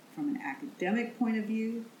it from an academic point of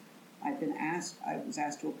view. I was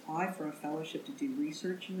asked to apply for a fellowship to do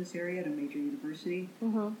research in this area at a major university,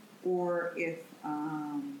 mm-hmm. or if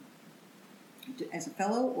as a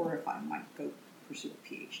fellow, or if I might go pursue a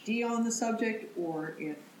PhD on the subject, or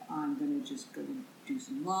if I'm going to just go do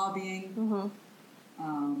some lobbying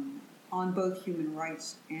on both human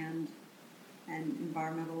rights and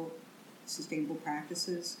environmental sustainable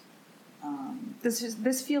practices. Does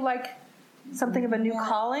this feel like something of a new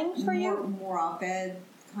calling for you? More op-ed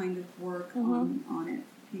kind of work on it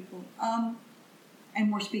for people. And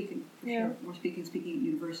more speaking, for sure. More speaking at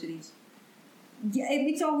universities. Yeah,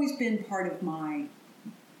 it's always been part of my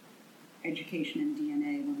education and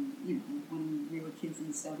DNA. When we were kids in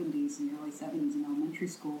the 70s, in the early 70s in elementary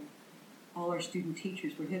school, all our student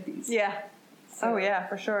teachers were hippies. Yeah. So, yeah,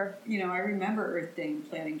 for sure. I remember Earth Day and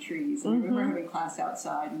planting trees. And I remember having class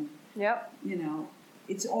outside. And,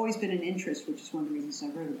 it's always been an interest, which is one of the reasons I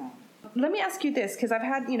wrote about it. Let me ask you this, because I've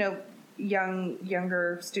had,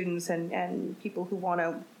 younger students and people who want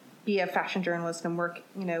to be a fashion journalist and work,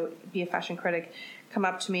 be a fashion critic, come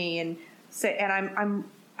up to me and say, and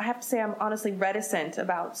I have to say I'm honestly reticent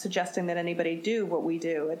about suggesting that anybody do what we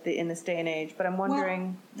do in this day and age, but I'm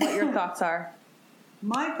wondering what your thoughts are.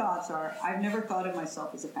 My thoughts are, I've never thought of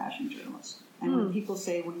myself as a fashion journalist. And when people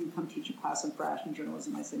say, will you come teach a class on fashion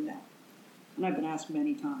journalism, I say no. And I've been asked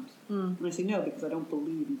many times. And I say no, because I don't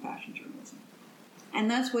believe in fashion journalism. And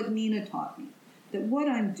that's what Nina taught me. That what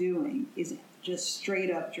I'm doing is just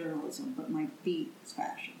straight up journalism, but my beat is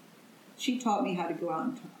fashion. She taught me how to go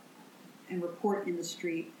out and report in the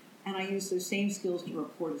street, and I use those same skills to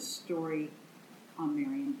report a story on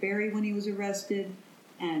Marion Barry when he was arrested,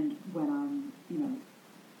 and when I'm,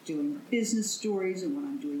 doing business stories, and when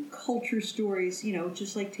I'm doing culture stories,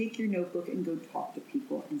 just like take your notebook and go talk to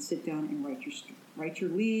people and sit down and write your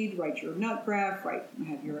lead, write your nut graph,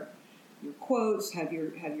 have your quotes, have your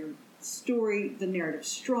story, the narrative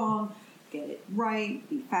strong, get it right,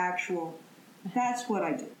 be factual. That's what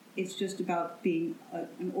I do. It's just about being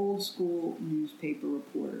an old school newspaper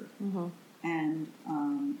reporter. Mm-hmm. And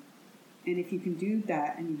if you can do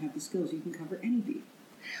that and you have the skills, you can cover any beat.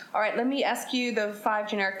 All right, let me ask you the 5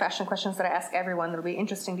 generic fashion questions that I ask everyone. It'll be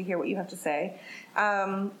interesting to hear what you have to say.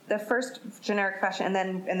 The first generic fashion, and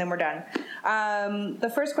then we're done.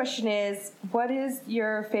 The first question is, what is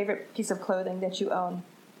your favorite piece of clothing that you own,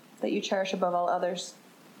 that you cherish above all others?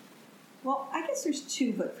 Well, I guess there's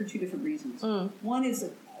 2, but for 2 different reasons. One is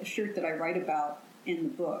a shirt that I write about in the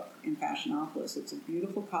book, in Fashionopolis. It's a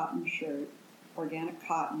beautiful cotton shirt, organic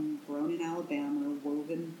cotton, grown in Alabama,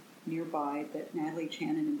 woven nearby, that Natalie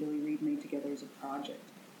Channon and Billy Reed made together as a project.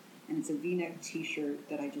 And it's a V-neck t-shirt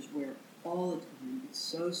that I just wear all the time. It's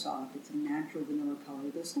so soft. It's a natural vanilla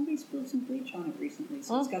color. Though somebody spilled some bleach on it recently,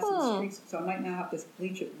 so it's got some streaks. So I might now have to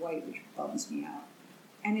bleach it white, which bums me out.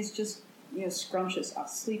 And it's just, scrumptious. I'll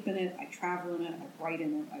sleep in it. I travel in it. I write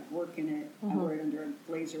in it. I work in it. I wear it under a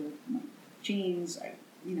blazer with my jeans.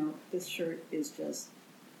 This shirt is just,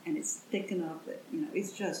 and it's thick enough that,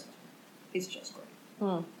 it's just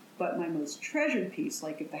great. But my most treasured piece,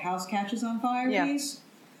 like if the house catches on fire piece,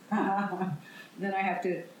 then I have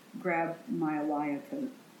to grab my Alaya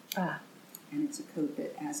coat. And it's a coat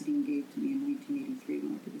that Azzedine gave to me in 1983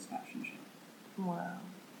 when I did this fashion show. Wow.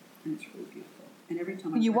 And it's really beautiful. And every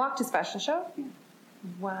time you walked his fashion show? Yeah.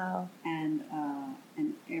 Wow. And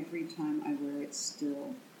every time I wear it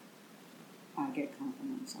still, I get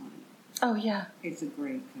compliments on it. Oh, yeah. It's a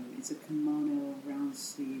great coat. It's a kimono, round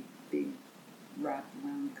sleeve, big wrapped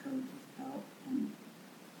around coat with belt, and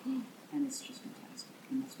it's just fantastic.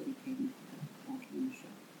 And that's what he paid me for walking in the show.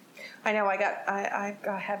 I know. I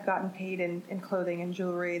have gotten paid in clothing and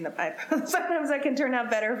jewelry, and sometimes I can turn out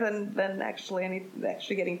better than actually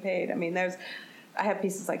getting paid. I mean, I have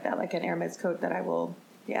pieces like that, like an Hermes coat that I will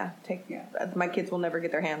take. Yeah. My kids will never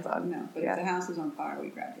get their hands on. No, but if the house is on fire, we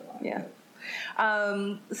grab your Alaya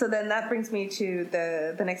coat. So then that brings me to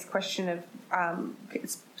the next question of,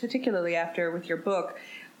 particularly after with your book,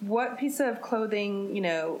 what piece of clothing,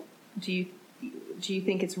 do you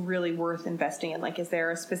think it's really worth investing in? Like, is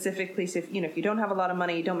there a specific piece, if you don't have a lot of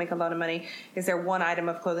money, you don't make a lot of money, is there one item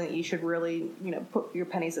of clothing that you should really, put your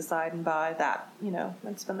pennies aside and buy that,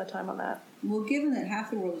 and spend the time on that? Well, given that half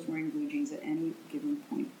the world is wearing blue jeans at any given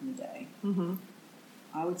point in the day,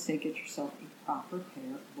 I would say get yourself a proper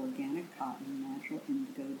pair of organic cotton, natural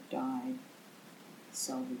indigo dyed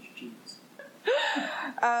selvage jeans.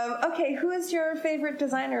 Okay, who is your favorite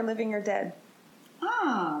designer, living or dead?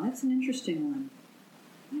 That's an interesting one.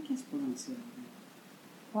 I guess Balenciaga.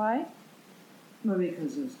 Why? Well,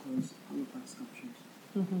 because those clothes look like sculptures.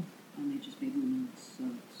 And they just made me move so.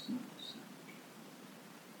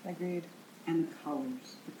 Agreed. And the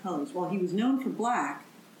colors. While he was known for black,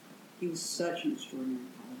 he was such an extraordinary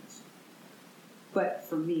colorist. But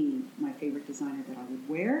for me, my favorite designer that I would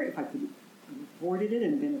wear, if I could have afforded it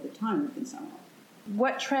and been at the time, would have been Saint Laurent.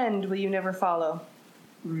 What trend will you never follow?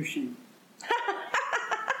 Ruching.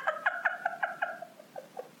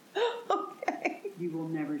 Okay. You will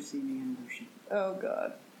never see me in ruching. Oh,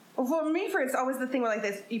 God. Well, for me, it's always the thing where, like,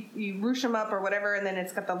 this, you ruche them up or whatever, and then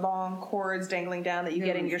it's got the long cords dangling down that you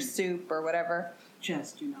get in your soup or whatever.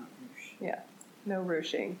 Just do not ruche. Yeah. No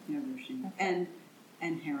ruching. No ruching. Okay.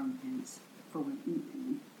 And harem pants for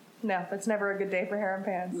women. No, that's never a good day for harem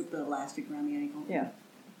pants. With the elastic around the ankle. Yeah.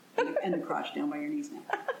 And the crotch down by your knees now.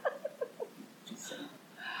 Just so.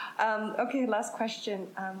 Okay, last question.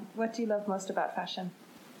 What do you love most about fashion?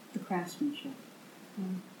 The craftsmanship.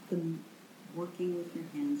 The working with your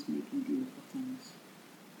hands, making beautiful things.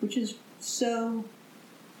 Which is so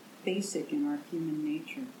basic in our human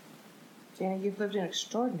nature. Jana, you've lived an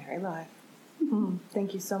extraordinary life.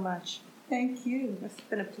 Thank you so much. Thank you. It's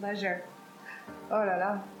been a pleasure. Oh la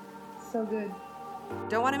la. So good.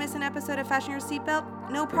 Don't want to miss an episode of Fashion Your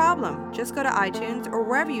Seatbelt? No problem. Just go to iTunes or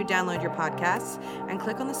wherever you download your podcasts and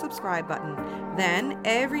click on the subscribe button. Then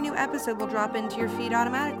every new episode will drop into your feed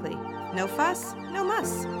automatically. No fuss, no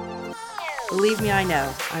muss. Believe me, I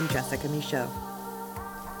know. I'm Jessica Michaud.